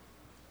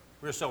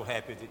We're so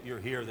happy that you're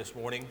here this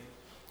morning.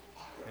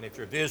 And if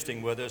you're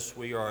visiting with us,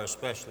 we are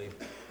especially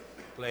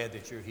glad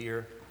that you're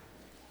here.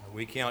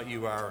 We count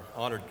you our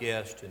honored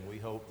guest, and we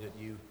hope that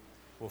you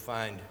will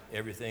find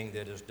everything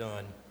that is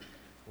done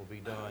will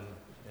be done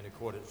in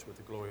accordance with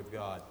the glory of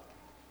God.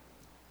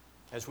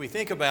 As we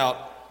think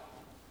about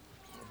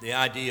the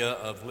idea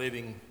of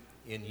living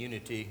in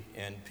unity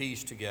and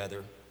peace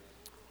together,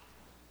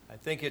 I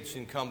think it's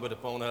incumbent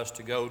upon us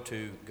to go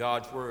to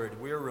God's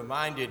Word. We're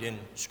reminded in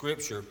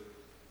Scripture,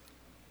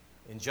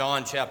 in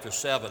John chapter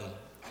 7,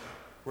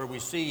 where we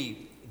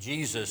see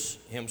Jesus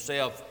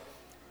himself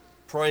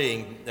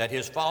praying that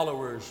his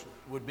followers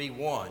would be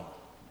one.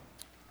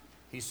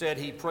 He said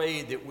he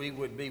prayed that we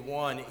would be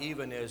one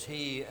even as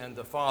he and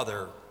the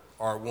Father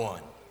are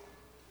one.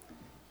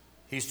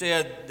 He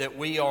said that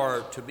we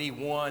are to be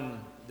one,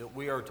 that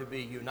we are to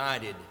be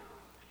united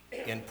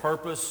in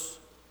purpose,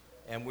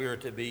 and we are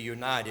to be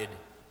united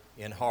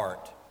in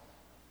heart.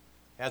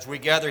 As we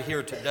gather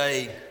here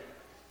today,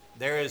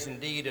 there is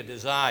indeed a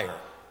desire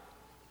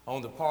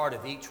on the part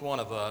of each one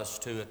of us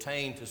to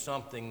attain to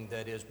something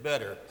that is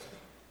better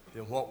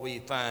than what we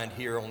find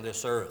here on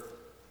this earth.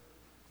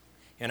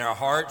 In our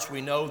hearts,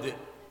 we know that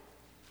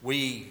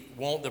we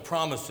want the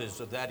promises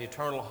of that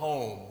eternal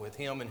home with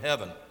him in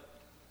heaven.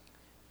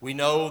 We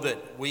know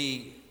that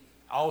we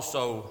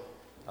also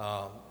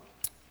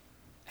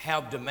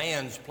have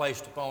demands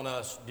placed upon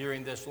us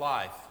during this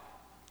life.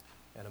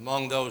 And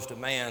among those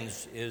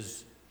demands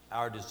is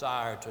our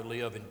desire to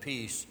live in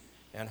peace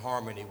and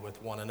harmony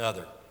with one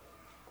another.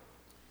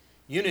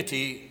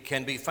 Unity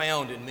can be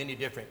found in many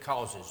different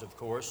causes, of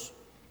course.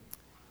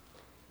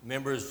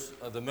 Members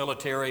of the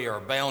military are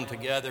bound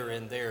together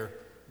in their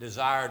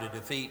desire to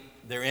defeat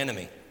their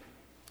enemy.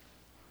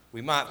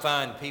 We might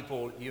find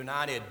people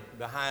united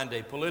behind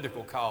a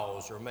political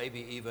cause or maybe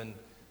even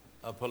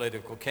a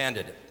political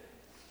candidate.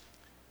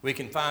 We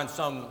can find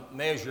some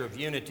measure of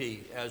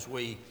unity as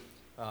we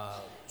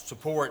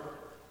support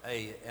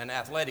an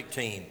athletic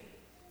team.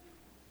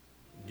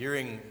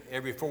 During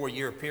every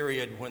 4-year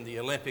period when the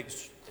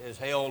Olympics is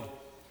held,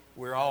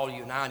 we're all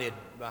united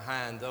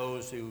behind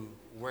those who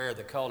wear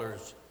the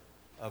colors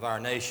of our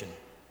nation.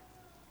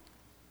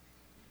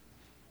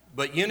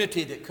 But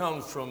unity that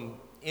comes from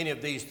any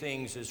of these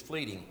things is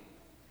fleeting.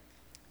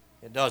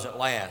 It doesn't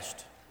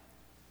last.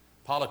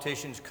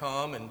 Politicians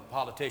come and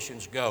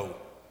politicians go.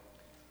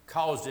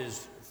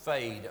 Causes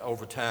fade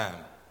over time.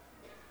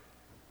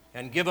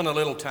 And given a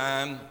little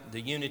time,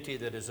 the unity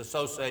that is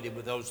associated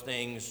with those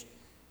things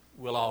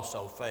will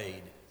also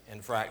fade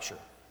and fracture.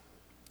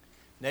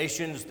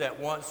 Nations that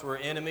once were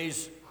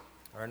enemies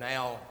are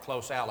now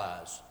close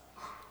allies.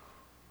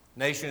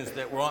 Nations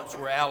that once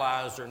were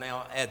allies are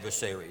now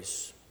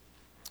adversaries.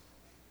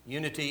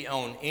 Unity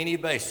on any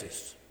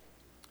basis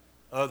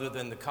other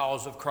than the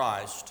cause of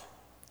Christ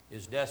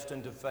is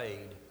destined to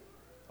fade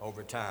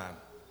over time.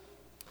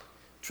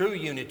 True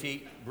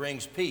unity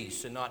brings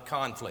peace and not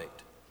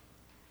conflict.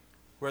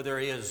 Where there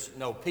is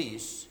no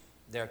peace,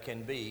 there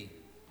can be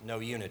no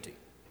unity.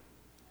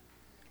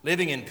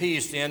 Living in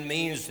peace, then,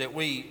 means that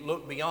we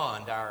look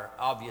beyond our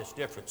obvious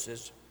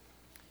differences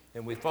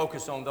and we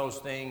focus on those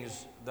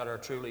things that are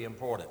truly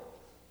important.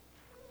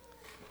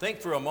 Think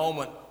for a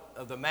moment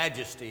of the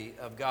majesty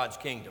of God's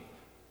kingdom.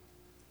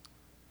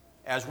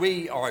 As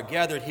we are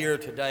gathered here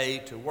today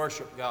to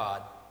worship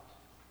God,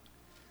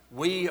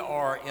 we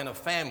are in a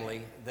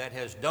family that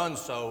has done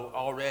so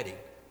already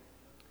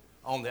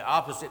on the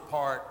opposite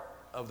part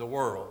of the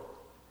world,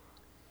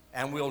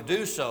 and will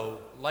do so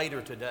later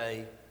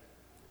today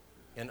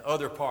in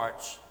other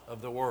parts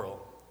of the world.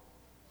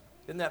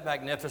 Isn't that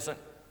magnificent?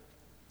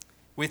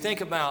 We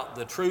think about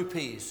the true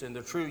peace and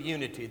the true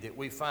unity that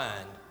we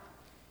find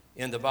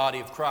in the body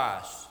of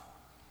Christ,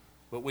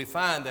 but we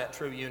find that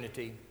true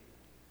unity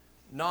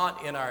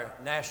not in our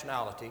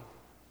nationality,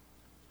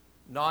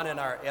 not in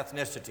our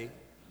ethnicity,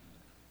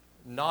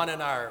 not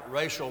in our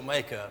racial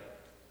makeup,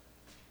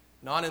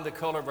 not in the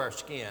color of our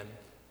skin,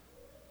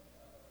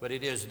 but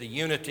it is the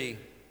unity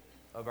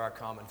of our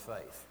common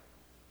faith.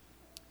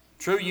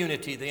 True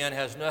unity, then,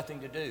 has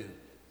nothing to do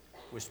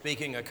with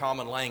speaking a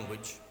common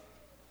language,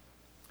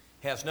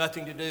 has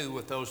nothing to do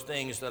with those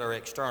things that are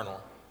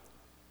external.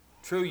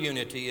 True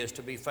unity is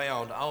to be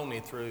found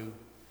only through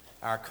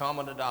our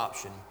common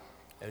adoption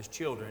as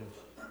children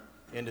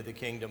into the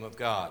kingdom of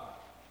God.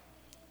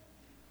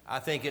 I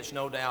think it's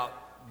no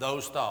doubt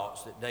those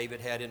thoughts that David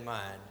had in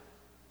mind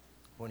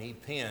when he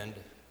penned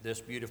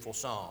this beautiful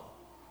psalm.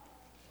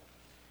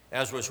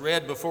 As was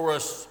read before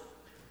us,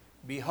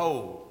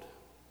 behold,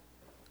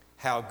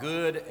 how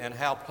good and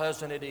how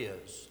pleasant it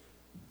is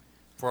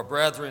for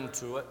brethren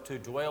to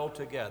dwell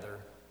together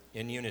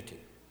in unity.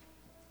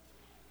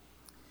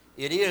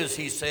 It is,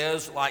 he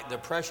says, like the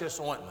precious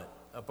ointment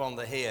upon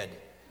the head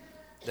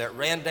that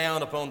ran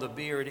down upon the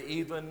beard,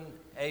 even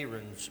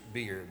Aaron's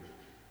beard,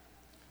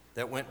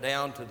 that went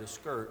down to the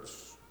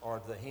skirts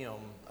or the hem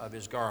of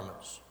his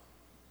garments.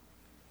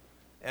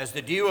 As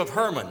the dew of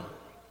Hermon,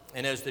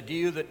 and as the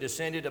dew that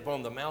descended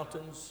upon the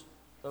mountains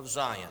of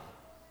Zion.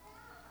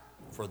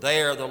 For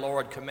there the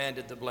Lord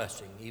commanded the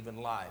blessing, even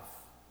life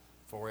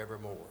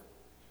forevermore.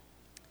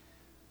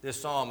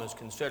 This psalm is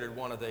considered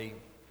one of the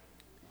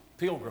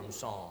pilgrim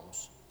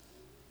psalms,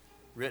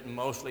 written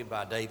mostly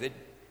by David.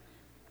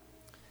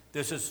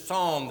 This is a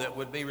psalm that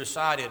would be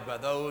recited by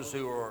those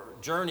who are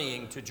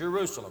journeying to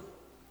Jerusalem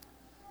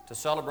to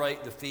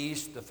celebrate the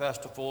feasts, the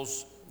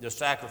festivals, the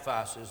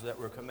sacrifices that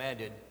were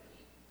commanded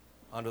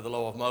under the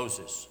law of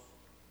Moses.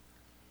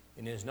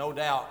 And it is no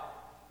doubt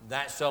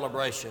that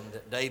celebration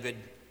that David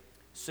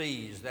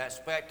sees, that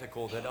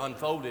spectacle that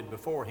unfolded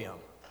before him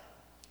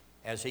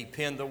as he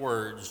penned the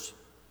words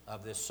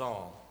of this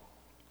song.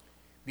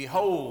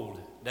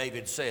 Behold,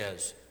 David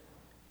says.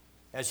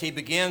 As he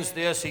begins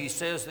this, he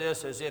says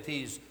this as if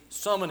he's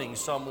summoning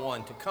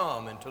someone to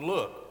come and to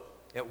look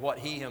at what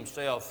he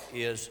himself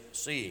is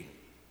seeing.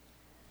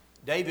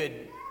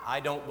 David, I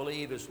don't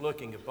believe, is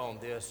looking upon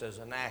this as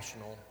a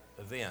national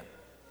event.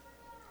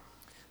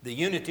 The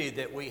unity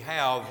that we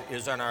have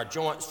is in our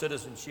joint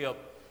citizenship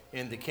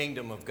in the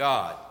kingdom of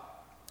God.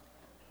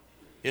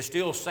 It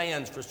still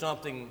stands for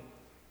something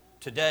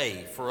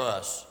today for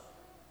us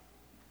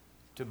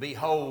to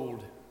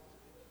behold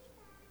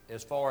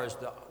as far as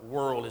the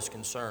world is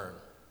concerned.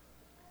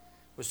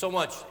 With so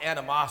much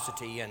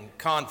animosity and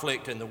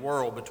conflict in the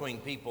world between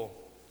people,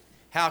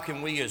 how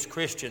can we as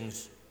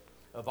Christians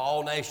of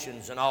all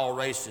nations and all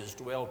races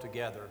dwell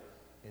together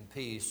in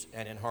peace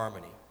and in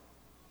harmony?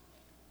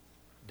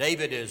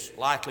 David is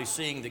likely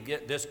seeing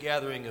this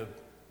gathering of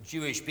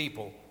Jewish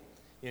people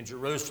in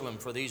Jerusalem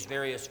for these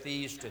various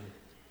feasts and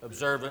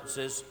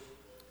observances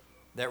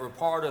that were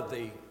part of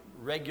the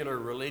regular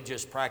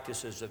religious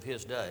practices of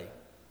his day.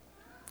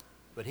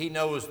 But he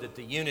knows that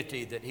the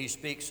unity that he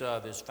speaks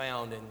of is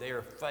found in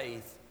their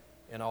faith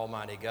in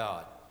Almighty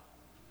God.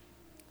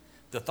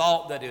 The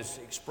thought that is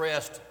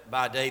expressed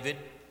by David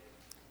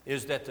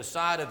is that the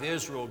sight of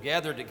Israel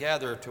gathered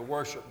together to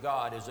worship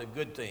God is a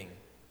good thing,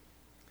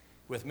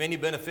 with many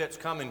benefits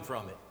coming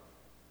from it.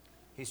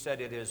 He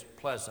said it is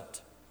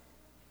pleasant.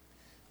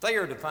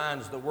 Thayer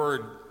defines the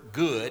word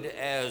good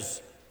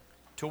as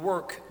to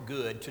work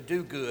good, to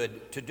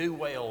do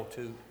well,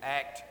 to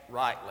act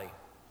rightly.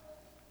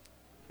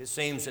 It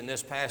seems in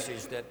this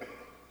passage that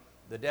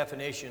the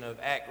definition of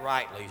act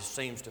rightly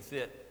seems to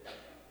fit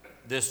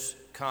this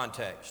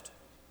context.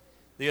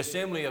 The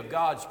assembly of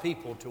God's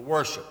people to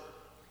worship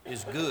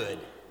is good,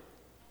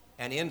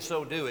 and in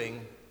so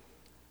doing,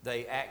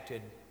 they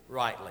acted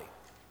rightly.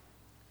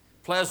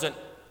 Pleasant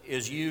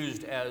is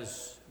used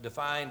as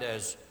defined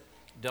as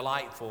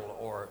delightful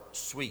or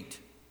sweet.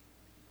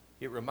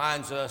 It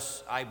reminds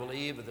us, I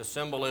believe, of the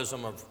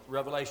symbolism of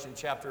Revelation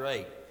chapter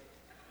 8,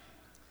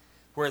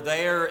 where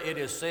there it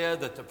is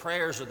said that the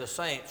prayers of the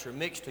saints are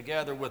mixed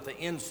together with the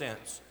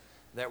incense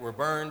that were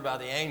burned by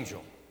the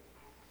angel.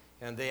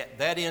 And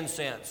that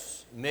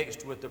incense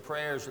mixed with the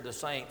prayers of the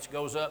saints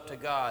goes up to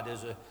God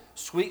as a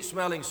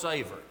sweet-smelling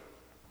savor,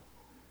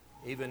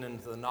 even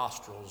into the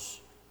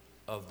nostrils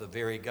of the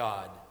very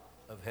God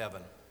of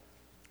heaven.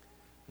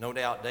 No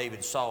doubt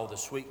David saw the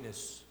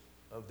sweetness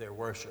of their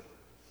worship,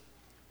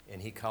 and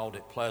he called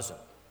it pleasant.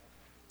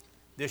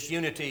 This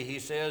unity, he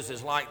says,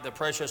 is like the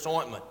precious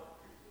ointment.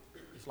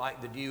 It's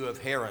like the dew of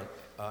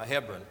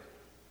Hebron.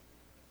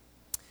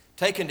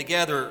 Taken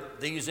together,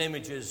 these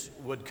images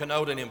would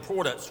connote an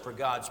importance for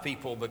God's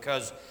people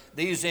because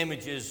these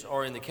images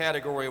are in the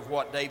category of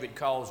what David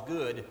calls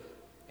good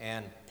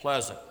and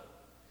pleasant.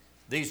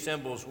 These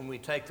symbols, when we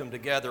take them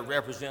together,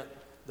 represent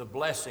the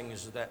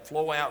blessings that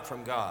flow out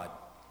from God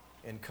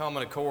in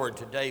common accord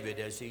to David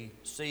as he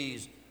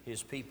sees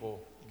his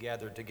people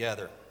gathered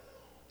together.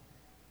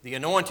 The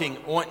anointing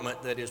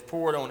ointment that is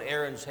poured on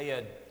Aaron's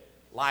head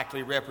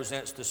likely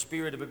represents the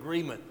spirit of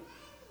agreement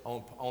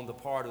on the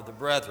part of the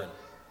brethren.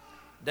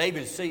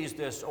 David sees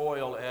this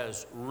oil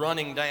as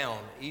running down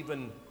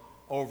even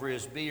over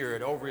his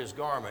beard, over his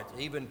garment,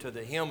 even to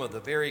the hem of the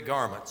very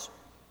garments.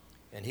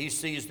 And he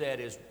sees that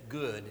as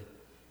good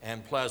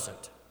and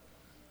pleasant.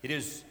 It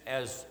is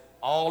as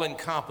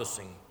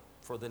all-encompassing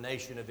for the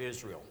nation of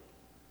Israel.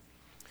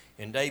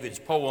 In David's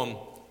poem,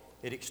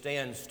 it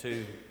extends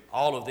to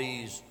all of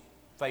these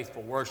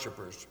faithful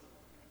worshipers.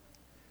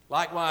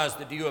 Likewise,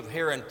 the dew of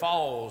Hermon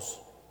falls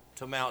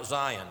to Mount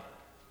Zion.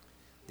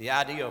 The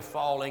idea of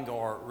falling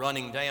or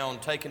running down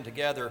taken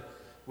together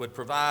would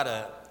provide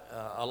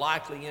a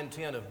likely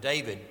intent of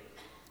David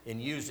in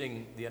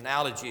using the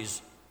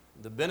analogies.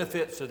 The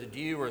benefits of the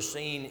dew are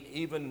seen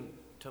even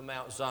to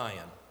Mount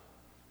Zion.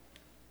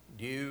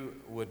 Dew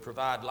would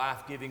provide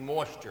life-giving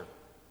moisture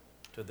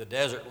to the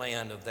desert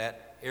land of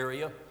that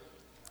area.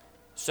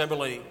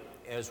 Similarly,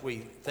 as we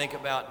think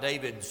about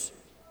David's,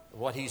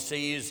 what he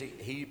sees,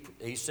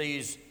 he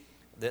sees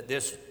that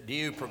this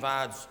dew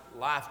provides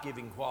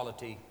life-giving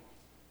quality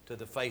to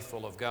the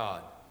faithful of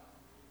God.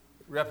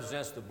 It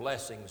represents the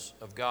blessings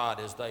of God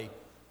as they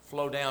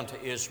flow down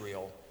to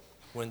Israel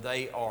when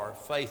they are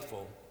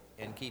faithful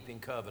in keeping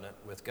covenant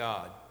with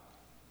God.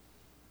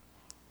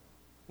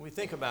 When we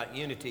think about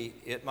unity,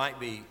 it might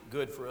be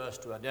good for us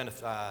to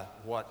identify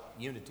what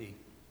unity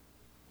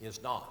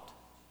is not.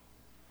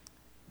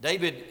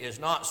 David is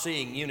not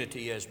seeing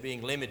unity as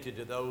being limited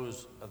to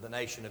those of the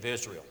nation of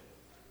Israel,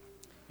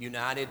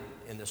 united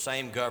in the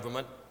same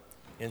government,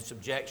 in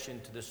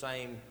subjection to the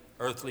same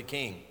earthly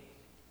king.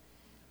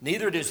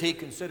 Neither does he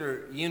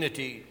consider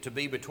unity to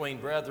be between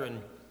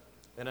brethren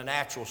in a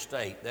natural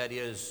state, that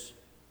is,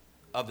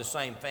 of the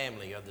same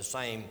family, of the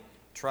same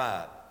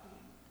tribe.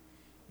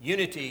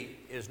 Unity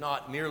is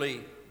not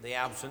merely the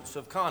absence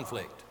of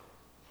conflict.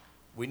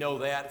 We know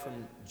that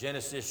from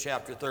Genesis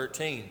chapter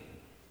 13,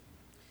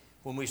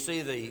 when we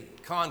see the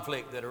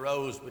conflict that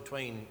arose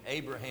between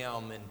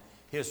Abraham and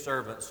his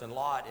servants and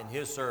Lot and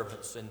his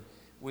servants, and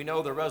we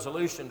know the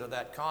resolution to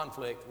that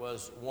conflict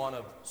was one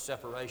of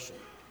separation.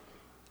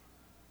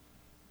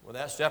 Well,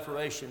 that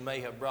separation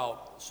may have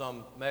brought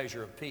some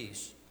measure of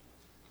peace,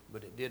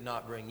 but it did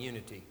not bring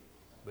unity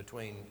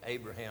between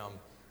Abraham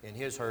and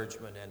his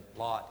herdsmen and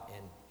Lot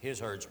and his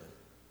herdsmen.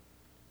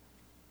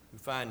 We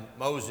find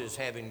Moses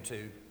having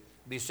to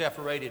be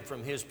separated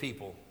from his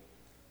people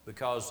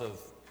because of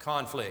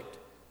conflict,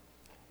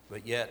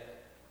 but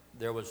yet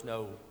there was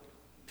no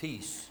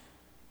peace.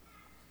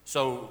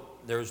 So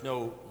there's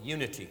no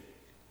unity.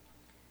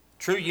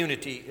 True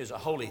unity is a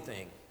holy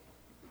thing.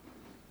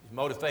 It's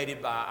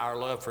motivated by our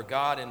love for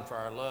God and for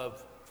our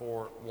love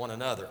for one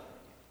another.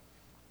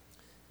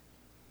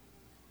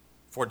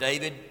 For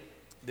David,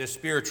 this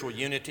spiritual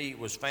unity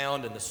was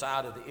found in the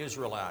sight of the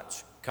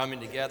Israelites coming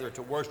together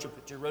to worship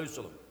at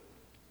Jerusalem.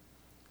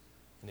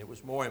 And it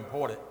was more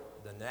important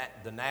than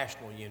that, the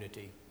national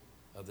unity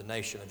of the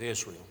nation of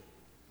Israel.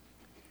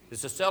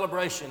 It's a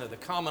celebration of the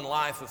common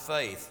life of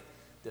faith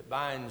that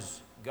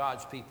binds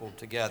God's people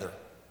together.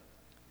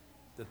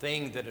 The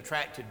thing that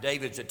attracted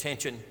David's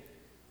attention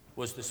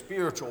was the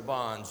spiritual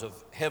bonds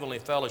of heavenly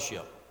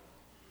fellowship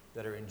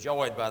that are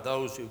enjoyed by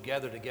those who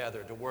gather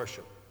together to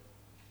worship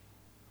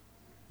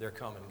their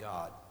common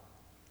God.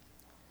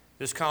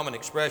 This common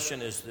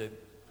expression is the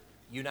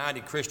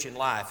united Christian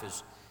life,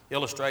 is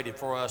illustrated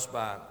for us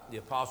by the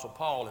Apostle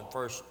Paul in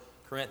 1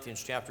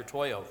 Corinthians chapter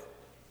 12.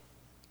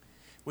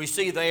 We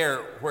see there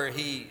where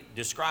he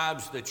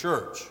describes the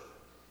church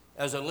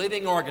as a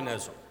living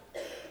organism.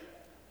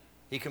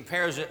 He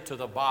compares it to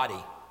the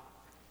body,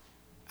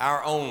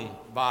 our own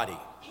body.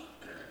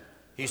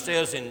 He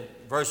says in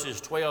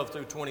verses 12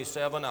 through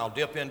 27, I'll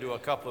dip into a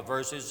couple of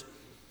verses,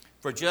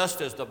 "For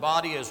just as the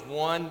body is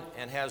one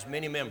and has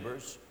many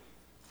members,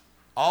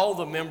 all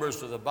the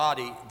members of the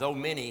body, though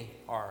many,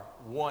 are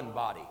one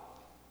body."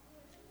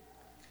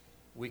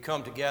 We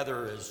come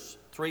together as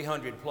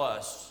 300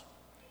 plus,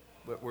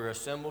 but we're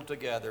assembled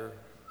together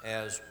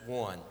as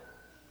one.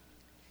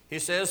 He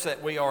says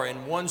that we are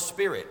in one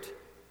spirit,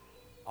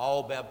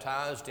 all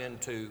baptized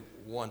into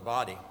one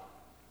body.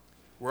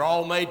 We're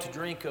all made to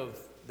drink of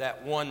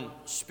that one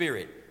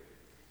spirit,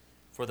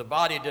 for the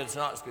body does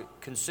not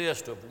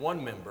consist of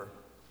one member,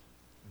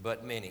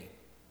 but many.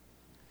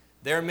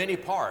 There are many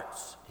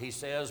parts, he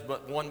says,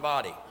 but one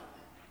body.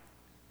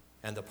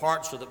 And the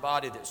parts of the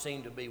body that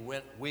seem to be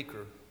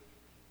weaker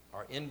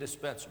are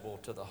indispensable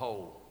to the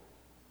whole.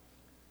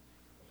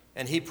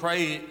 And he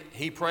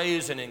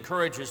prays and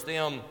encourages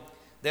them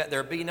that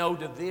there be no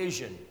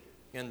division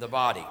in the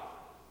body,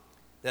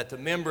 that the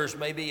members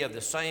may be of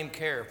the same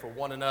care for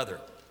one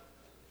another.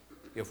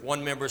 If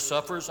one member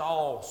suffers,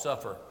 all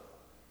suffer.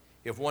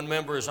 If one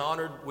member is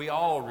honored, we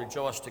all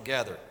rejoice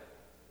together.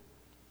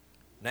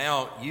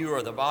 Now you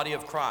are the body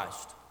of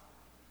Christ,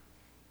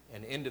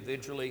 and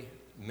individually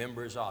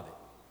members of it.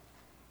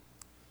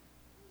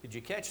 Did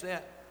you catch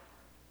that?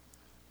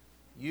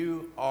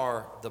 You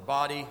are the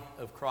body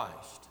of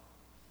Christ,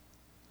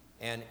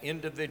 and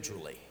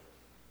individually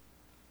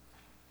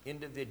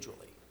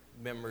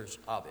members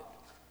of it.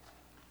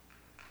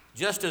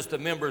 Just as the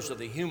members of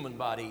the human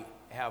body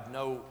have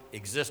no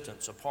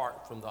existence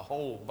apart from the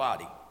whole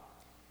body,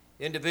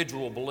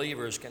 individual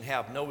believers can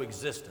have no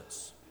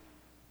existence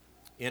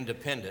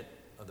independent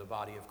of the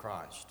body of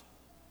Christ.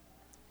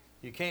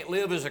 You can't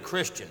live as a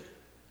Christian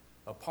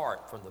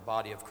apart from the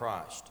body of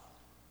Christ.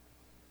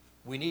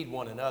 We need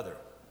one another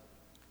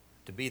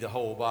to be the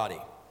whole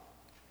body.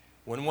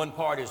 When one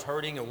part is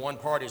hurting and one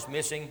part is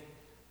missing,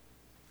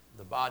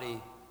 the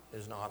body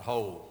is not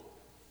whole.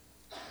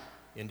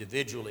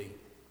 Individually,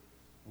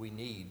 we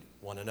need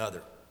one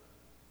another.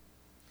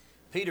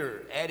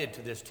 Peter added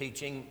to this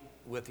teaching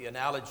with the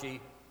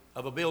analogy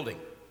of a building.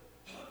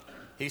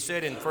 He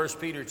said in 1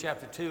 Peter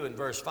chapter 2 and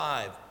verse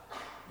 5,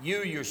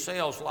 "You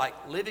yourselves, like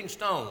living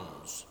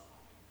stones,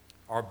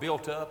 are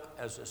built up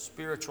as a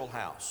spiritual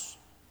house,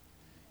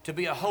 to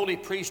be a holy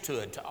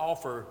priesthood, to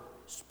offer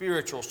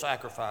spiritual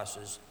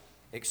sacrifices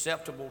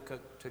acceptable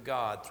to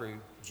God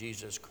through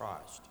Jesus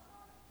Christ."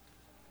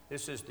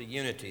 This is the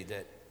unity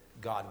that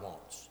God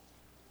wants.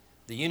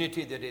 The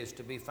unity that is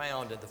to be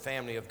found in the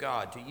family of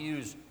God. To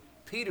use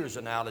Peter's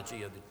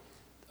analogy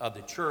of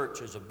the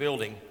church as a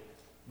building,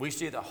 we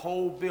see the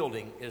whole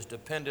building is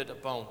dependent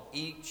upon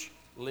each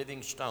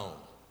living stone.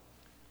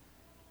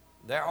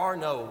 There are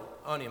no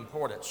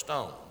unimportant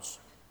stones.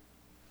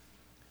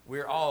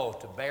 We're all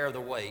to bear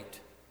the weight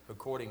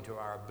according to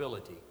our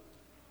ability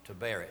to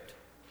bear it.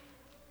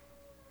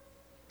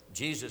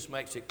 Jesus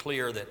makes it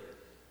clear that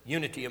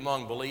unity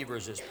among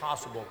believers is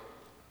possible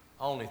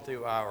only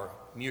through our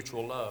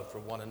mutual love for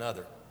one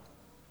another.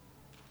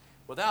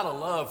 Without a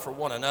love for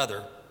one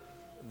another,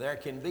 there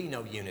can be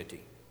no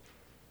unity.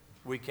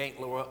 We can't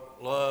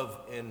love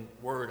in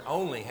word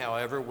only,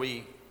 however,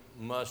 we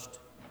must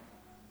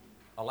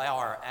allow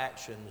our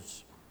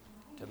actions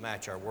to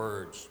match our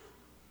words.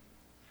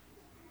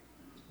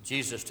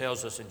 Jesus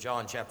tells us in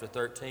John chapter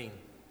 13,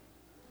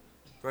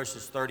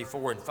 verses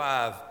 34 and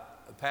 5,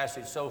 a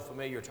passage so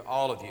familiar to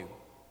all of you.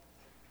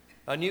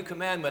 A new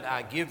commandment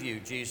I give you,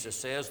 Jesus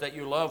says, that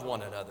you love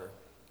one another,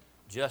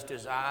 just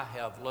as I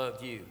have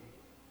loved you.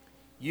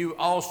 You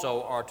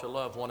also are to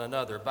love one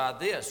another. By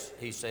this,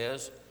 he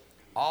says,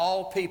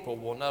 all people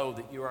will know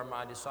that you are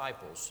my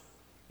disciples,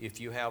 if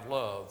you have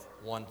love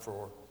one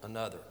for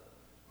another.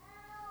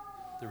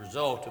 The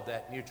result of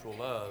that mutual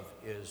love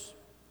is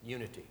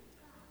unity.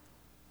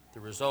 The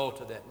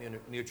result of that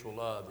mutual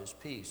love is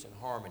peace and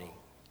harmony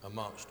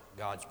amongst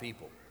God's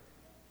people.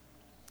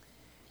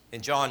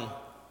 In John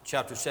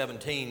chapter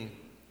 17,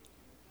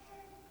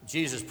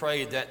 Jesus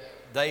prayed that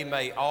they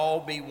may all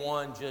be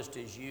one just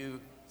as you,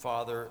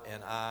 Father,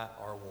 and I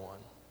are one.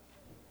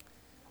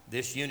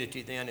 This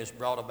unity then is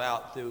brought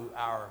about through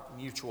our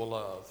mutual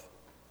love.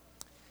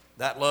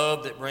 That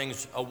love that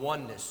brings a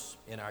oneness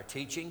in our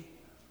teaching,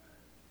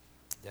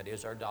 that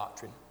is our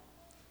doctrine,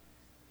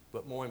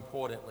 but more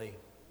importantly,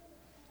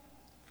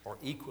 or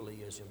equally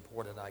as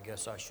important, I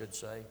guess I should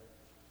say,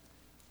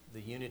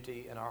 the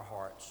unity in our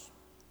hearts,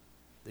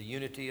 the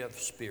unity of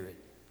spirit.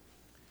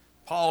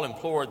 Paul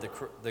implored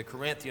the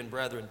Corinthian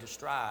brethren to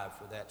strive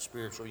for that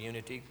spiritual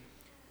unity,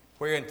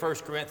 where in 1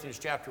 Corinthians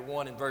chapter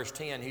 1 and verse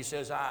 10, he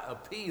says, I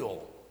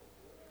appeal.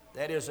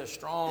 That is a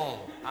strong,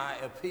 I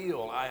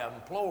appeal, I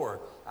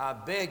implore, I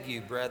beg you,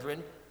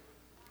 brethren,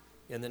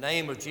 in the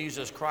name of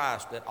Jesus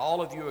Christ, that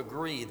all of you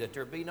agree, that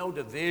there be no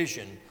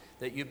division,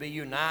 that you be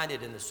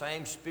united in the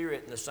same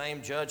spirit and the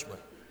same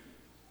judgment.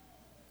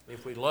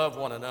 If we love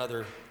one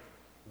another,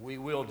 we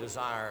will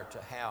desire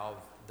to have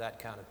that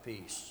kind of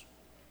peace.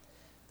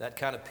 That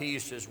kind of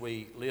peace as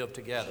we live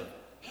together.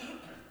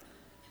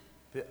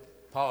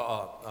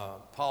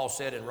 Paul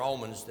said in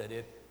Romans that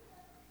if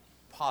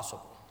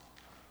possible,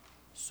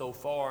 so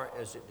far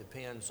as it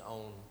depends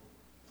on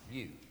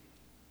you,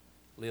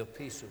 live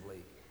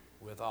peaceably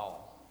with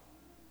all.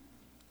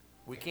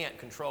 We can't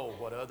control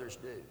what others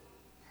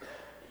do.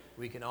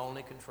 We can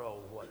only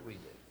control what we do.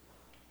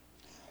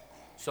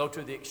 So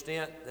to the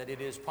extent that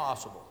it is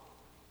possible,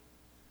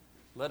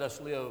 let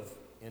us live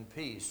in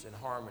peace and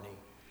harmony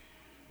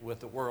with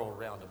the world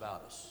round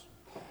about us.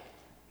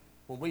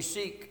 When we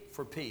seek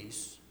for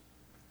peace,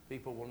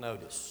 people will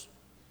notice.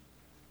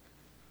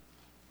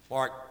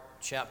 Mark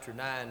chapter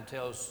 9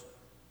 tells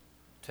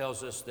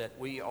us that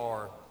we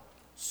are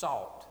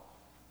salt.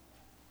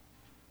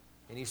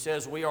 And he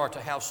says we are to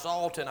have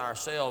salt in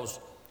ourselves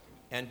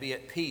and be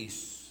at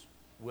peace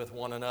with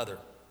one another.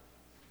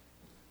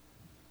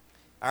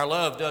 Our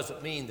love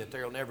doesn't mean that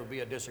there will never be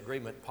a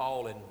disagreement.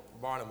 Paul and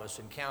Barnabas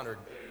encountered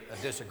a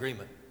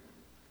disagreement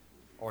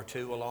or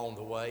two along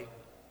the way.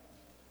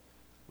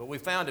 But we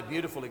found a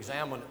beautiful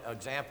example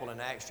in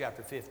Acts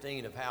chapter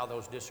 15 of how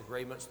those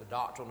disagreements, the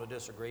doctrinal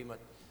disagreement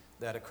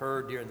that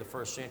occurred during the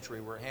first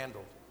century, were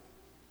handled.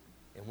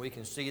 And we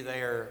can see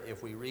there,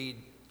 if we read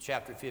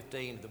chapter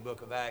 15 of the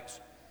book of Acts,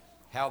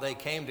 how they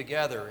came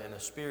together in a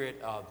spirit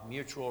of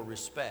mutual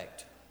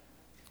respect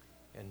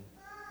and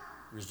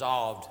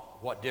resolved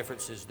what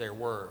differences there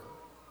were.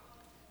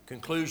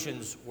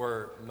 Conclusions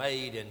were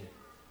made and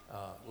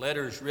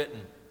letters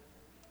written,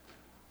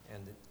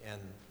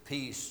 and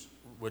peace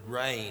would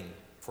reign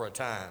for a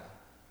time.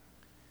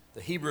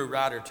 The Hebrew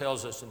writer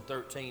tells us in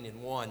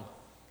 13:1,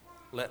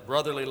 let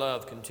brotherly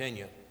love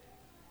continue.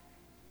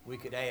 We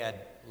could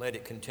add, let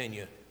it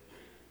continue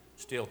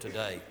still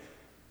today.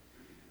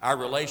 Our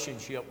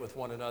relationship with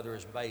one another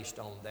is based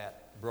on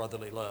that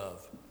brotherly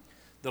love.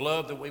 The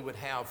love that we would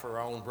have for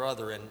our own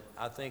brother, and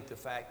I think the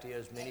fact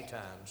is many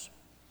times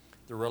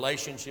the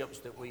relationships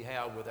that we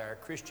have with our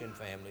Christian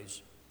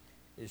families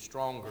is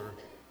stronger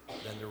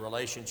than the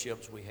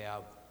relationships we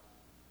have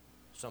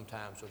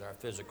sometimes with our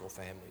physical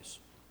families.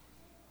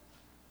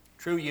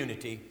 True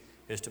unity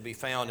is to be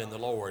found in the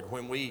Lord.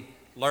 When we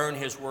learn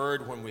His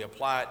Word, when we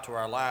apply it to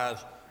our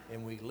lives,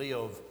 and we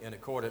live in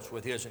accordance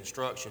with His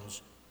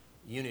instructions,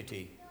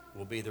 unity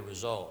will be the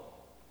result.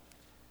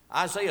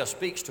 Isaiah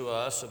speaks to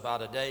us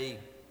about a day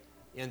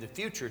in the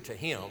future to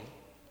him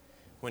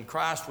when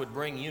Christ would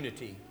bring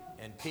unity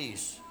and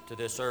peace to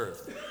this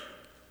earth.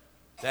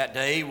 That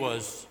day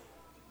was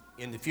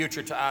in the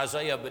future to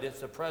Isaiah, but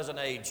it's the present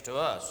age to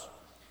us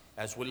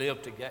as we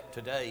live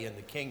today in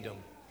the kingdom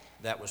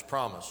that was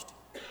promised.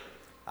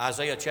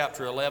 Isaiah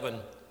chapter 11,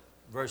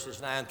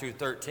 verses 9 through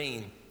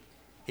 13,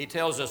 he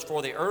tells us,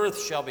 for the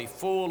earth shall be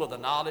full of the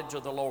knowledge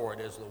of the Lord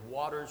as the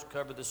waters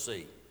cover the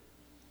sea.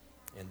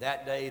 In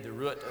that day the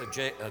root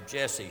of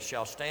Jesse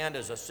shall stand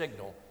as a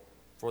signal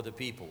for the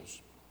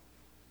peoples.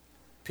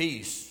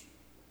 Peace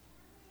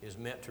is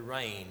meant to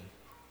reign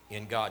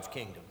in God's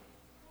kingdom.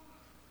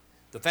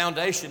 The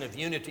foundation of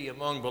unity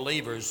among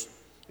believers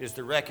is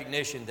the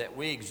recognition that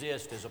we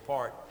exist as a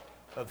part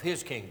of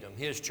His kingdom,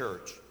 His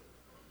church,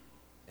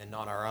 and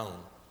not our own.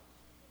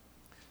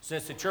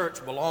 Since the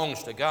church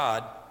belongs to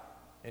God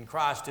and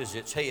Christ is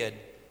its head,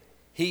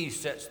 He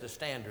sets the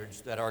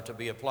standards that are to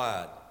be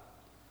applied.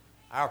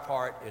 Our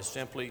part is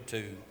simply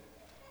to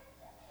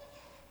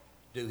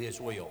do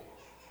His will.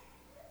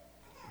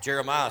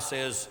 Jeremiah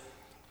says,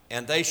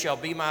 "And they shall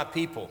be my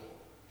people,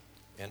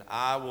 and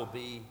I will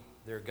be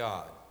their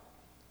God.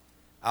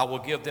 I will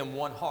give them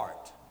one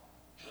heart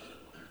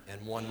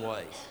and one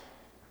way."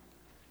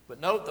 But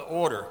note the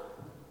order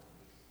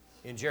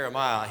in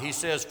Jeremiah. He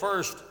says,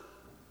 first,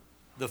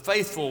 the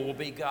faithful will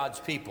be God's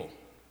people,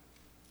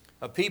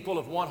 a people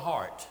of one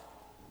heart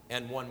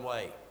and one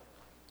way.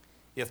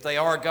 If they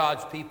are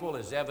God's people,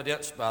 as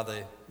evidenced by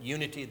the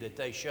unity that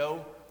they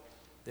show,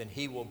 then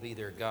He will be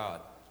their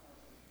God.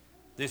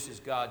 This is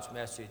God's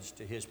message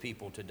to His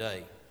people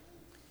today.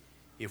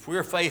 If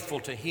we're faithful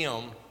to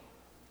Him,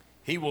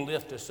 He will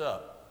lift us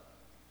up.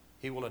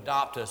 He will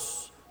adopt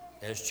us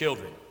as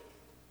children.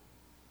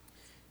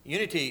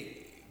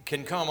 Unity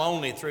can come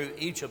only through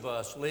each of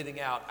us living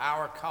out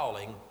our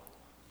calling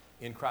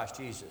in Christ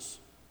Jesus.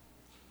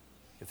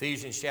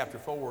 Ephesians chapter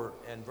 4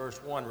 and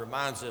verse 1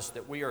 reminds us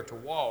that we are to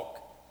walk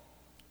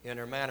in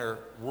a manner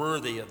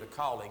worthy of the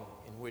calling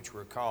in which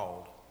we're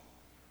called.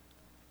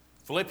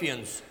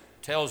 Philippians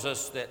tells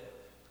us that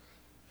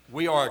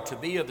we are to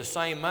be of the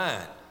same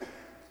mind,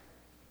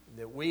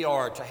 that we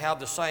are to have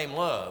the same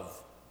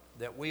love,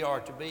 that we are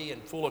to be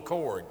in full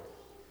accord,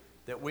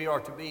 that we are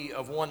to be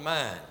of one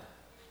mind,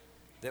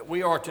 that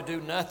we are to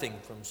do nothing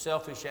from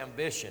selfish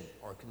ambition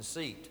or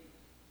conceit,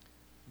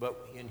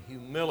 but in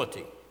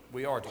humility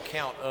we are to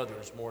count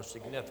others more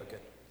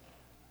significant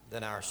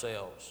than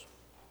ourselves.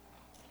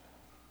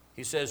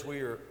 He says we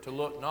are to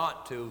look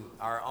not to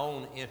our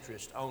own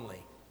interest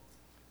only,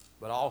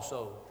 but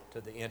also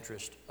to the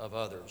interest of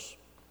others.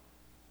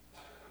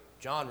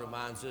 John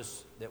reminds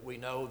us that we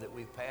know that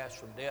we've passed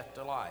from death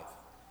to life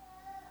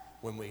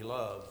when we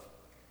love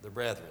the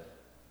brethren.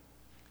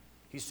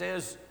 He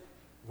says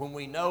when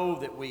we know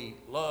that we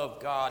love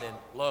God and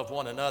love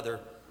one another,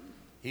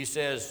 he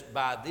says,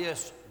 by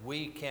this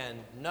we can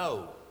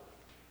know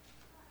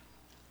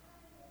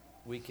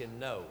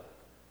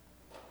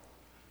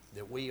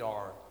that we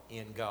are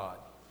in God.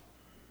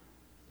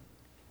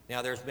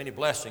 Now, there's many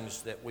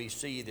blessings that we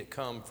see that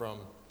come from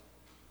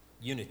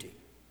unity.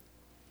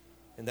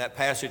 In that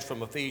passage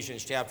from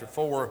Ephesians chapter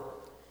 4,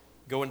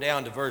 going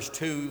down to verse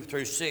 2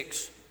 through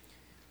 6,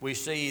 we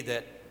see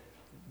that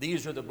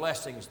these are the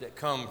blessings that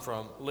come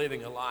from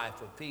living a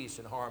life of peace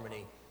and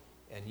harmony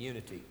and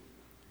unity.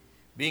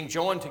 Being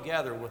joined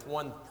together with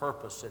one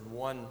purpose and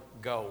one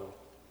goal.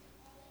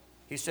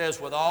 He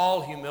says, with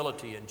all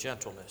humility and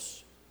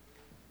gentleness,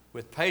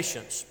 with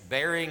patience,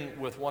 bearing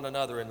with one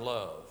another in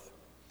love,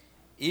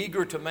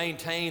 eager to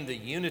maintain the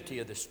unity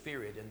of the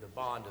Spirit in the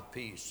bond of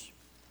peace.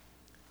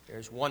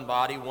 There's one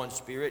body, one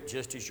Spirit,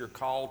 just as you're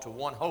called to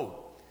one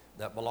hope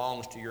that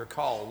belongs to your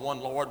call. One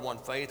Lord, one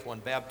faith, one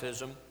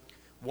baptism,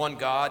 one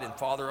God and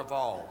Father of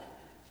all.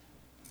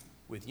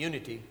 With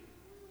unity,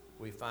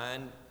 we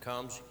find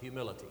comes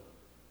humility.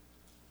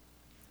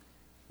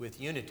 With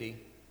unity,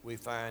 we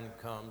find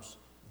comes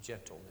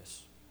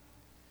gentleness.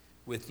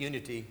 With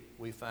unity,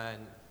 we find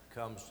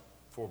comes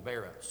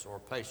forbearance or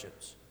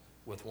patience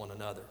with one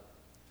another.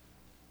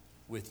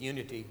 With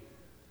unity,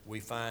 we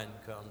find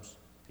comes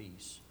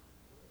peace.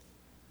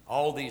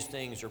 All these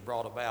things are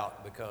brought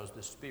about because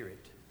the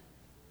Spirit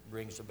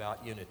brings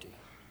about unity.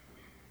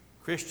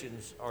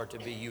 Christians are to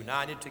be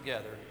united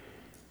together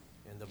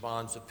in the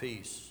bonds of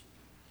peace.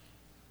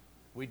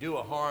 We do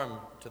a harm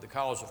to the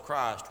cause of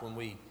Christ when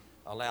we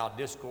allow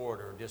discord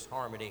or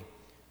disharmony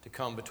to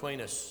come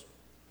between us.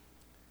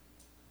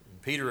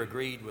 And Peter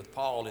agreed with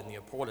Paul in the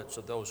importance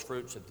of those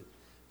fruits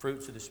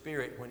of the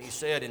Spirit when he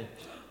said in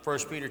 1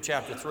 Peter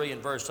chapter 3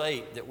 and verse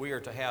 8 that we are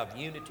to have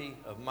unity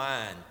of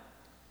mind,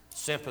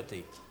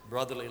 sympathy,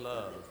 brotherly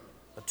love,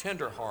 a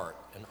tender heart,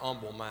 an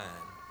humble mind.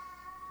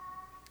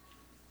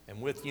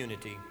 And with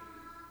unity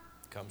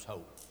comes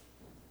hope.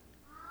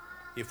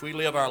 If we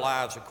live our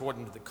lives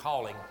according to the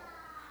calling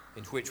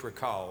in which we're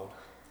called,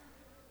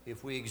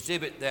 if we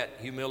exhibit that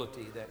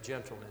humility, that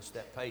gentleness,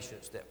 that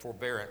patience, that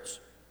forbearance,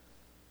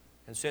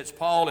 and since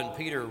Paul and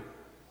Peter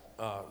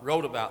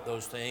wrote about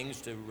those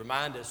things to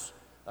remind us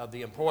of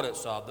the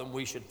importance of them,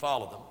 we should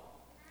follow them.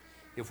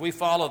 If we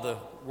follow the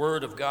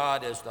Word of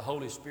God as the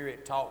Holy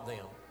Spirit taught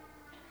them,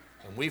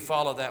 and we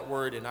follow that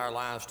Word in our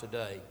lives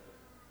today,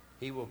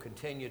 He will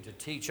continue to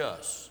teach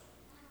us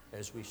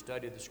as we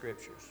study the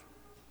Scriptures.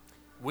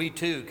 We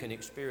too can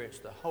experience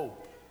the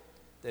hope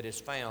that is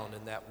found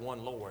in that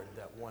one Lord,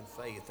 that one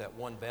faith, that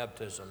one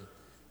baptism,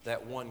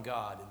 that one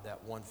God, and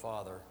that one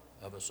Father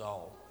of us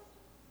all.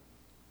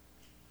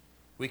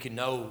 We can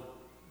know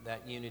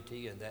that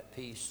unity and that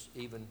peace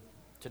even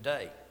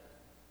today.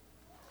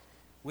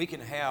 We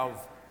can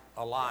have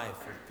a life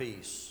of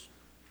peace.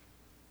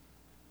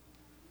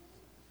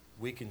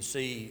 We can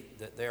see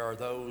that there are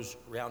those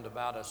round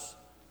about us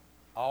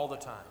all the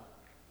time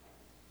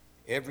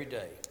every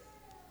day,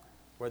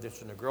 whether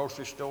it's in a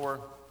grocery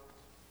store,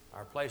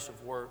 our place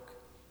of work,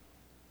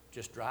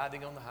 just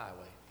driving on the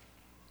highway.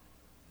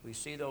 We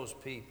see those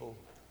people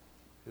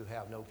who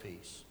have no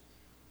peace.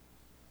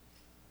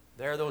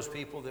 There are those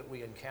people that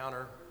we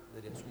encounter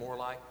that it's more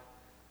like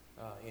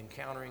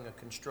encountering a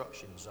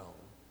construction zone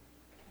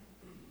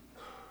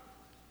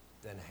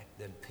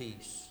than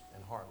peace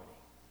and harmony.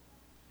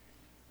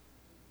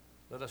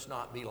 Let us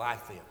not be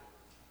like them.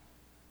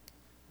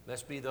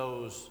 Let's be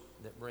those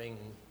that bring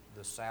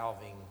the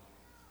salving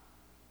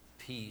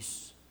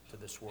peace to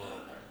this world.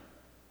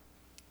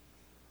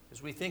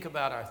 As we think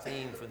about our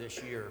theme for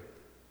this year,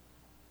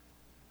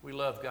 we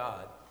love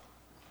God.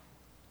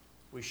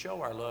 We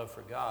show our love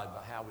for God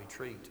by how we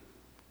treat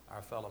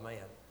our fellow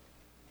man.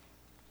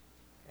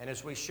 And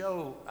as we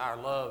show our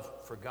love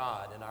for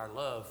God and our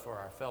love for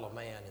our fellow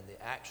man in the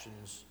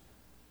actions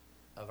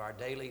of our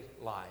daily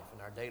life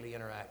and our daily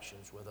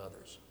interactions with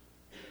others,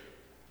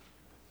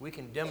 we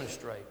can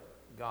demonstrate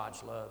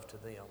God's love to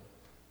them.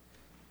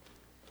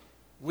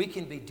 We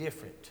can be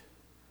different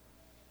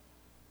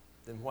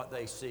than what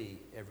they see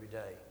every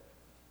day.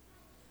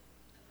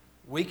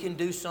 We can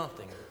do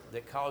something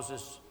that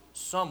causes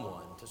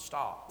someone to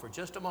stop for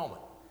just a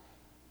moment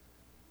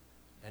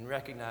and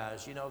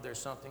recognize, there's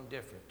something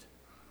different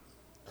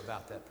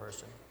about that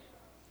person.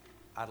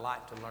 I'd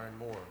like to learn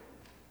more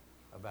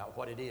about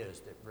what it is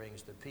that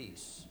brings the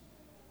peace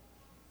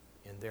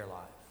in their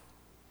life.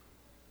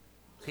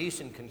 Peace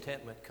and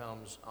contentment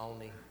comes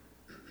only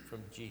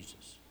from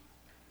Jesus.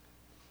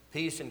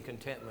 Peace and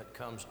contentment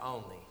comes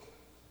only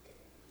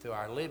through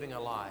our living a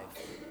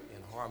life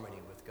in harmony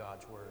with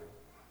God's Word.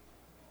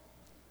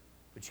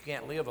 But you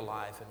can't live a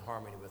life in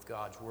harmony with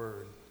God's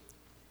Word.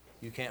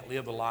 You can't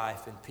live a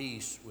life in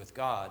peace with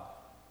God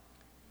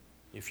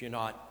if you're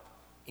not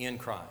in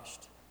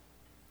Christ.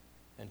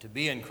 And to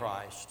be in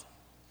Christ,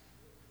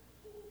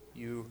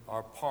 you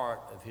are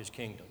part of His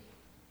kingdom.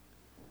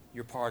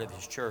 You're part of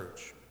His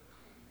church.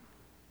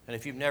 And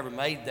if you've never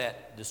made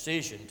that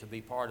decision to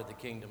be part of the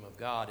kingdom of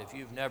God, if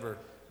you've never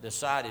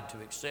decided to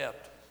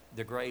accept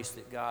the grace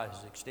that God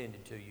has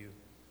extended to you,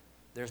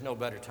 there's no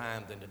better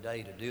time than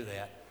today to do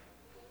that,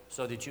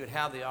 so that you would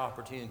have the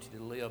opportunity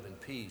to live in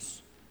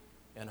peace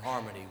and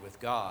harmony with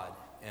God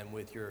and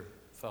with your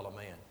fellow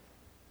man.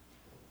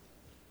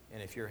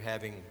 And if you're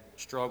having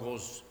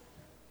struggles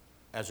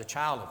as a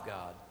child of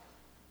God,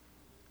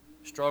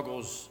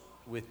 struggles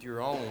with your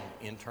own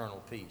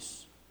internal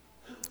peace,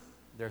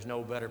 there's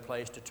no better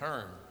place to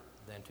turn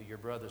than to your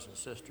brothers and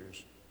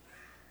sisters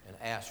and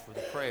ask for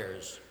the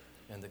prayers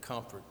and the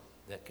comfort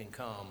that can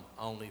come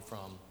only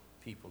from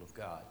people of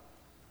God.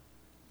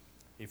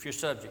 If you're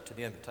subject to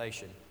the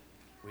invitation,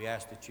 we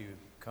ask that you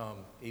come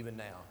even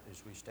now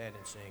as we stand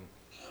and sing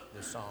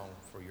this song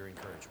for your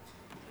encouragement.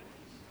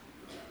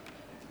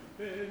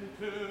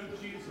 Into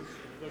Jesus,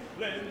 the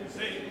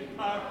cleansing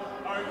power.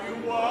 Are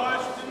you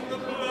washed in the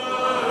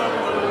blood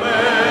of the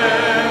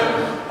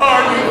Lamb?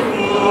 Are you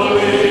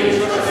fully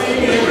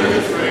trusting in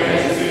His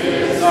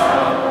graces?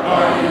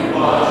 Are you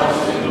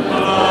washed in the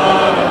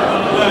blood of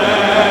the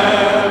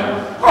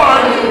Lamb?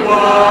 Are you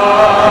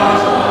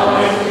washed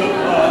in the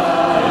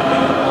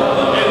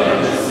blood,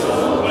 in the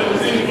soul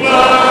cleansing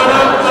blood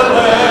of the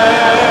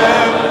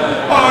Lamb?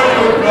 Are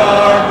your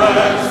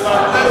garments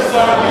spotless?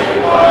 Are they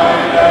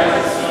white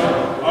as snow?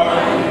 Are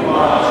you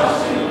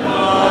washed in the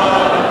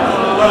blood of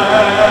the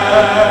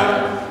Lamb?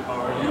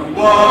 Are you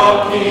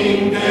walking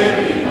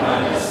daily